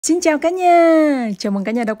Xin chào cả nhà, chào mừng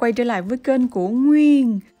cả nhà đã quay trở lại với kênh của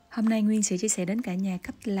Nguyên. Hôm nay Nguyên sẽ chia sẻ đến cả nhà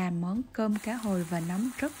cách làm món cơm cá hồi và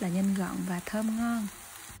nấm rất là nhanh gọn và thơm ngon.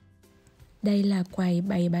 Đây là quầy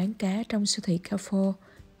bày bán cá trong siêu thị Carrefour.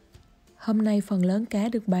 Hôm nay phần lớn cá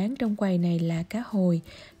được bán trong quầy này là cá hồi.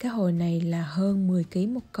 Cá hồi này là hơn 10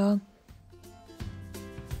 kg một con.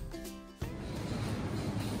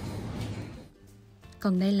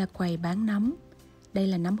 Còn đây là quầy bán nấm. Đây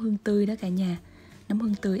là nấm hương tươi đó cả nhà. Nấm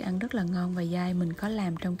hương tươi ăn rất là ngon và dai, mình có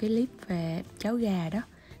làm trong cái clip về cháo gà đó.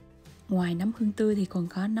 Ngoài nấm hương tươi thì còn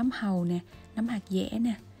có nấm hàu nè, nấm hạt dẻ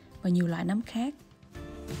nè và nhiều loại nấm khác.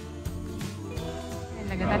 Đây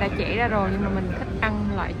là người ta đã chẻ ra rồi nhưng mà mình thích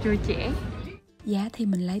ăn loại chưa chẻ. Giá thì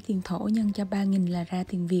mình lấy tiền thổ nhân cho 3.000 là ra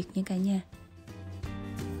tiền Việt nha cả nhà.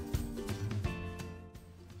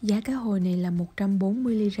 Giá cá hồi này là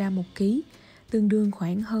 140 lira một ký, tương đương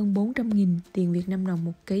khoảng hơn 400.000 tiền Việt Nam đồng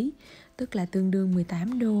một ký, tức là tương đương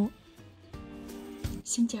 18 đô.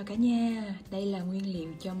 Xin chào cả nhà, đây là nguyên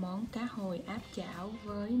liệu cho món cá hồi áp chảo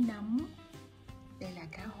với nấm. Đây là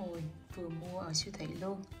cá hồi vừa mua ở siêu thị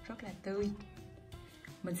luôn, rất là tươi.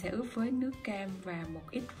 Mình sẽ ướp với nước cam và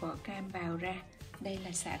một ít vỏ cam bào ra. Đây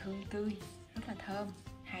là xạ hương tươi, rất là thơm,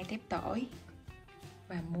 2 tép tỏi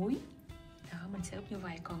và muối. Đó, mình sẽ ướp như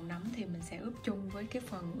vậy, còn nấm thì mình sẽ ướp chung với cái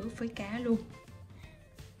phần ướp với cá luôn.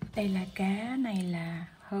 Đây là cá này là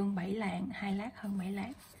hơn 7 lạng, 2 lát hơn 7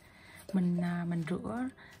 lạng. Mình rửa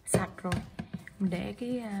sạch rồi. Mình để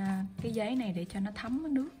cái giấy này để cho nó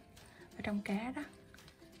thấm nước ở trong cá đó.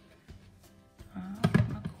 Đó,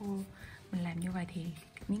 nó khô. Mình làm như vậy thì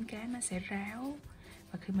miếng cá nó sẽ ráo,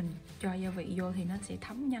 và khi mình cho gia vị vô thì nó sẽ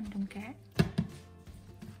thấm nhanh trong cá.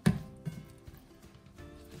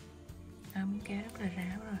 Đó, miếng cá rất là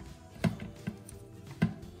ráo rồi.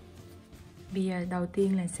 Bây giờ đầu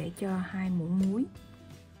tiên là sẽ cho 2 muỗng muối.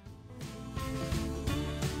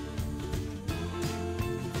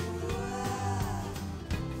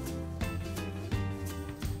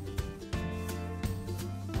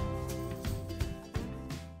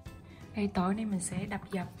 Đây, tỏi này mình sẽ đập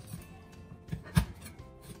dập.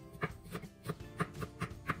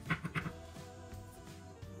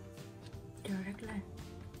 Cho rắc lên.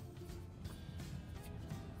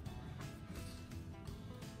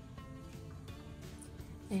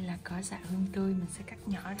 Đây là cỏ xạ hương tươi, mình sẽ cắt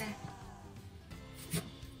nhỏ ra.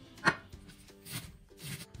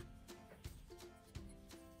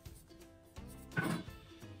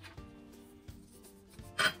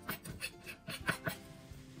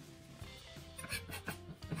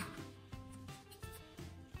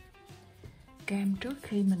 Cam trước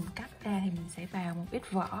khi mình cắt ra thì mình sẽ vào một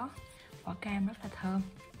ít vỏ cam rất là thơm.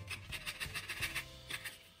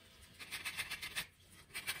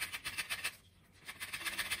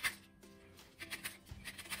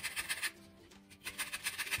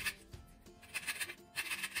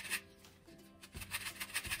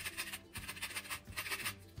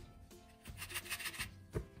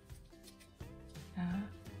 Đó,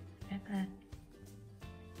 rắc lên.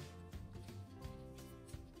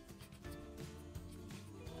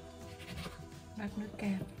 Bắt nước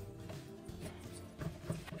cam.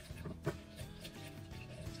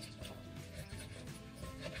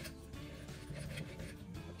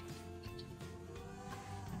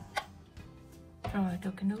 Rồi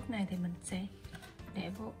từ cái nước này thì mình sẽ để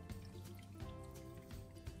vô.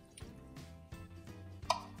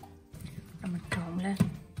 Rồi mình trộn lên.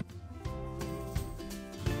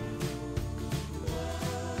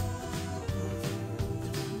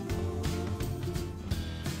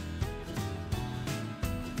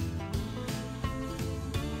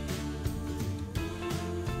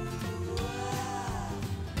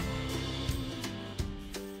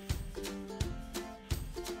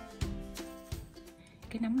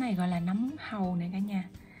 Cái nấm này gọi là nấm hàu này cả nhà.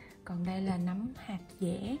 Còn đây là nấm hạt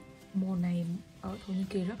dẻ. Mùa này ở Thổ Nhĩ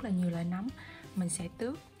Kỳ rất là nhiều loại nấm. Mình sẽ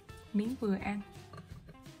tước miếng vừa ăn.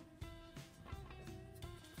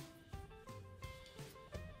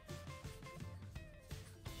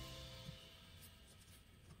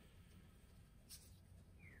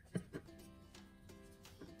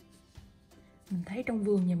 Mình thấy trong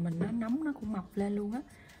vườn nhà mình nấm nó cũng mọc lên luôn á,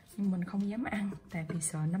 nhưng mình không dám ăn tại vì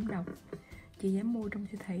sợ nấm độc, chỉ dám mua trong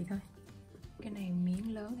siêu thị thôi. Cái này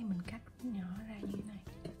miếng lớn thì mình cắt nhỏ ra như thế này.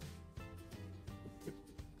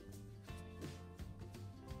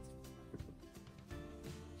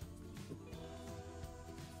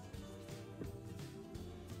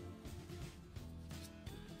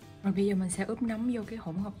 Rồi bây giờ mình sẽ ướp nấm vô cái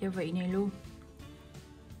hỗn hợp gia vị này luôn.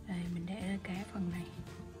 Đây, mình để ra cá phần này.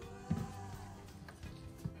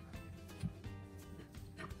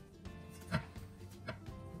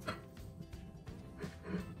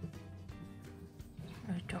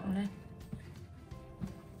 trộn lên.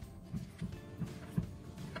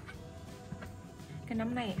 Cái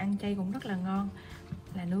nấm này ăn chay cũng rất là ngon,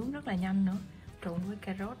 là nướng rất là nhanh nữa. Trộn với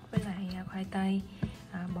cà rốt với lại khoai tây,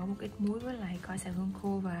 bỏ một ít muối với lại cỏ xào hương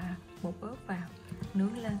khô và bột ớt vào,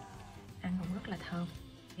 nướng lên, ăn cũng rất là thơm.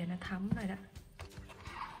 Giờ nó thấm rồi đó.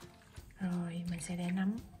 Rồi mình sẽ để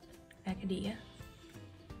nấm ra cái đĩa.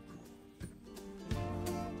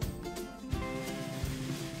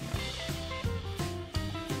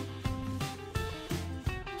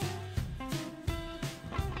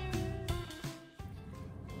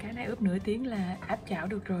 Cái này ướp nửa tiếng là áp chảo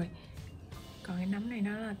được rồi. Còn cái nấm này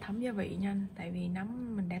nó là thấm gia vị nhanh, tại vì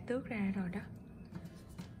nấm mình đã tước ra rồi đó.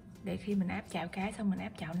 Để khi mình áp chảo cá xong mình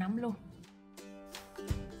áp chảo nấm luôn.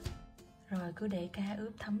 Rồi cứ để cá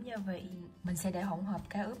ướp thấm gia vị. Mình sẽ để hỗn hợp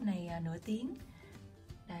cá ướp này nửa tiếng.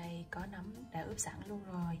 Đây, có nấm đã ướp sẵn luôn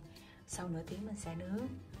rồi. Sau nửa tiếng mình sẽ nướng.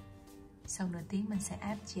 Sau nửa tiếng mình sẽ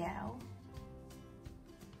áp chảo.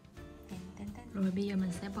 Rồi bây giờ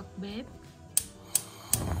mình sẽ bật bếp.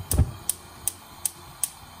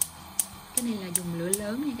 Cái này là dùng lửa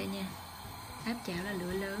lớn nha cả nhà. Áp chảo là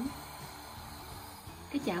lửa lớn.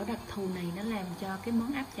 Cái chảo đặc thù này nó làm cho cái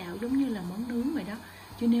món áp chảo giống như là món nướng vậy đó.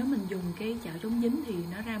 Chứ nếu mình dùng cái chảo chống dính thì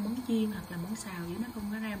nó ra món chiên hoặc là món xào, chứ nó không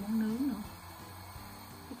có ra món nướng nữa.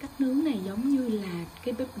 Cái cách nướng này giống như là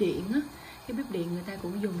cái bếp điện á. Cái bếp điện người ta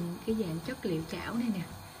cũng dùng cái dạng chất liệu chảo này nè.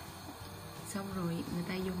 Xong rồi người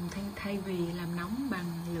ta dùng thay vì làm nóng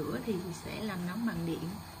bằng lửa thì sẽ làm nóng bằng điện.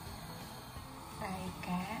 Đây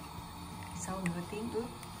cá. Sau nửa tiếng ướp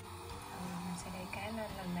mình sẽ để cá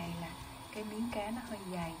lên. Lần này là cái miếng cá nó hơi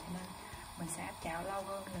dày cho nên mình sẽ áp chảo lâu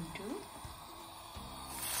hơn lần trước.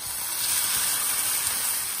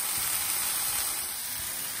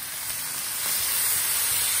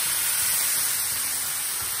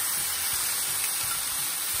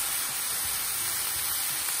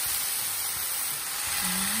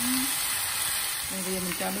 Rồi bây giờ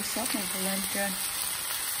mình cho nước sốt này lên trên.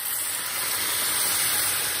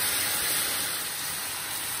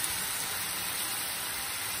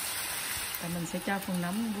 Và mình sẽ cho phần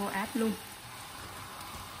nấm vô áp luôn.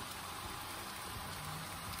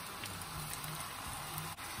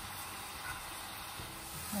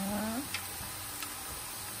 Đó.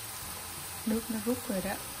 Nước nó rút rồi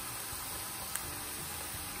đó.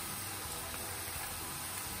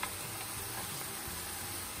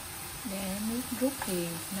 Để nước rút thì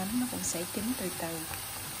nấm nó cũng sẽ chín từ từ.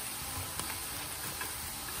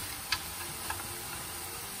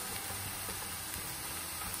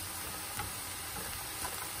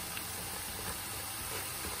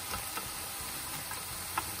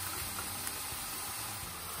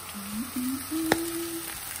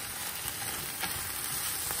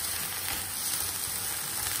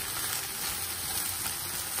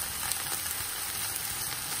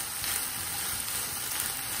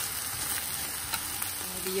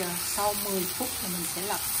 Bây giờ sau 10 phút thì mình sẽ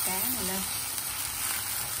lật cá này lên.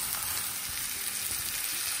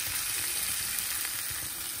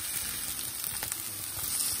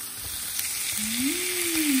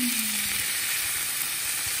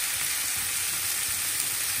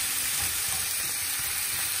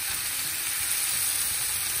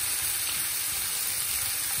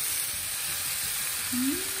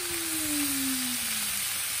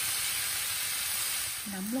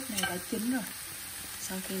 Nấm lúc này đã chín rồi.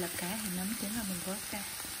 Sau khi lật cá thì nấm chín là mình vớt ra.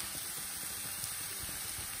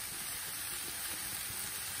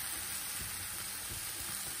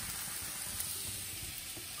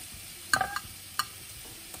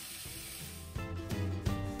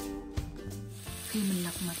 Khi mình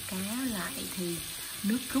lật mặt cá lại thì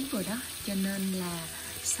nước rút rồi đó, cho nên là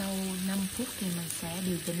sau 5 phút thì mình sẽ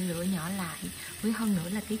điều chỉnh lửa nhỏ lại. Với hơn nữa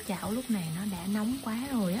là cái chảo lúc này nó đã nóng quá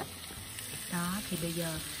rồi á. Đó, thì bây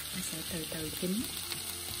giờ nó sẽ từ từ chín.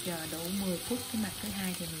 Giờ đủ 10 phút cái mặt thứ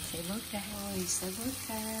hai thì mình sẽ vớt ra. Rồi, sẽ vớt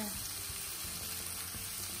ra.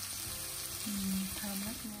 Thơm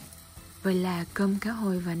lắm nha. Vậy là cơm cá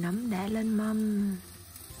hồi và nấm đã lên mâm.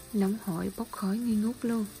 Nóng hổi bốc khói nghi ngút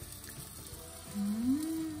luôn.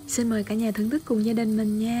 Xin mời cả nhà thưởng thức cùng gia đình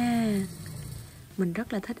mình nha. Mình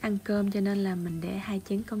rất là thích ăn cơm cho nên là mình để 2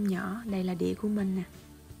 chén cơm nhỏ. Đây là đĩa của mình nè.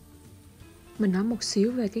 Mình nói một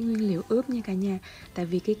xíu về cái nguyên liệu ướp nha cả nhà. Tại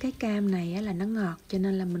vì cái cam này á, là nó ngọt cho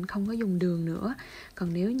nên là mình không có dùng đường nữa.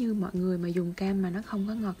 Còn nếu như mọi người mà dùng cam mà nó không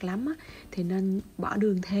có ngọt lắm á, thì nên bỏ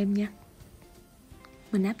đường thêm nha.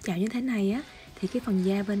 Mình áp chảo như thế này á, thì cái phần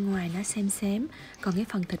da bên ngoài nó xém xém, còn cái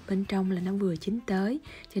phần thịt bên trong là nó vừa chín tới,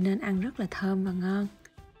 cho nên ăn rất là thơm và ngon.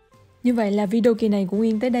 Như vậy là video kỳ này của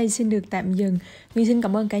Nguyên tới đây xin được tạm dừng. Nguyên xin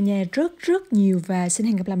cảm ơn cả nhà rất nhiều và xin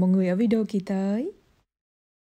hẹn gặp lại mọi người ở video kỳ tới.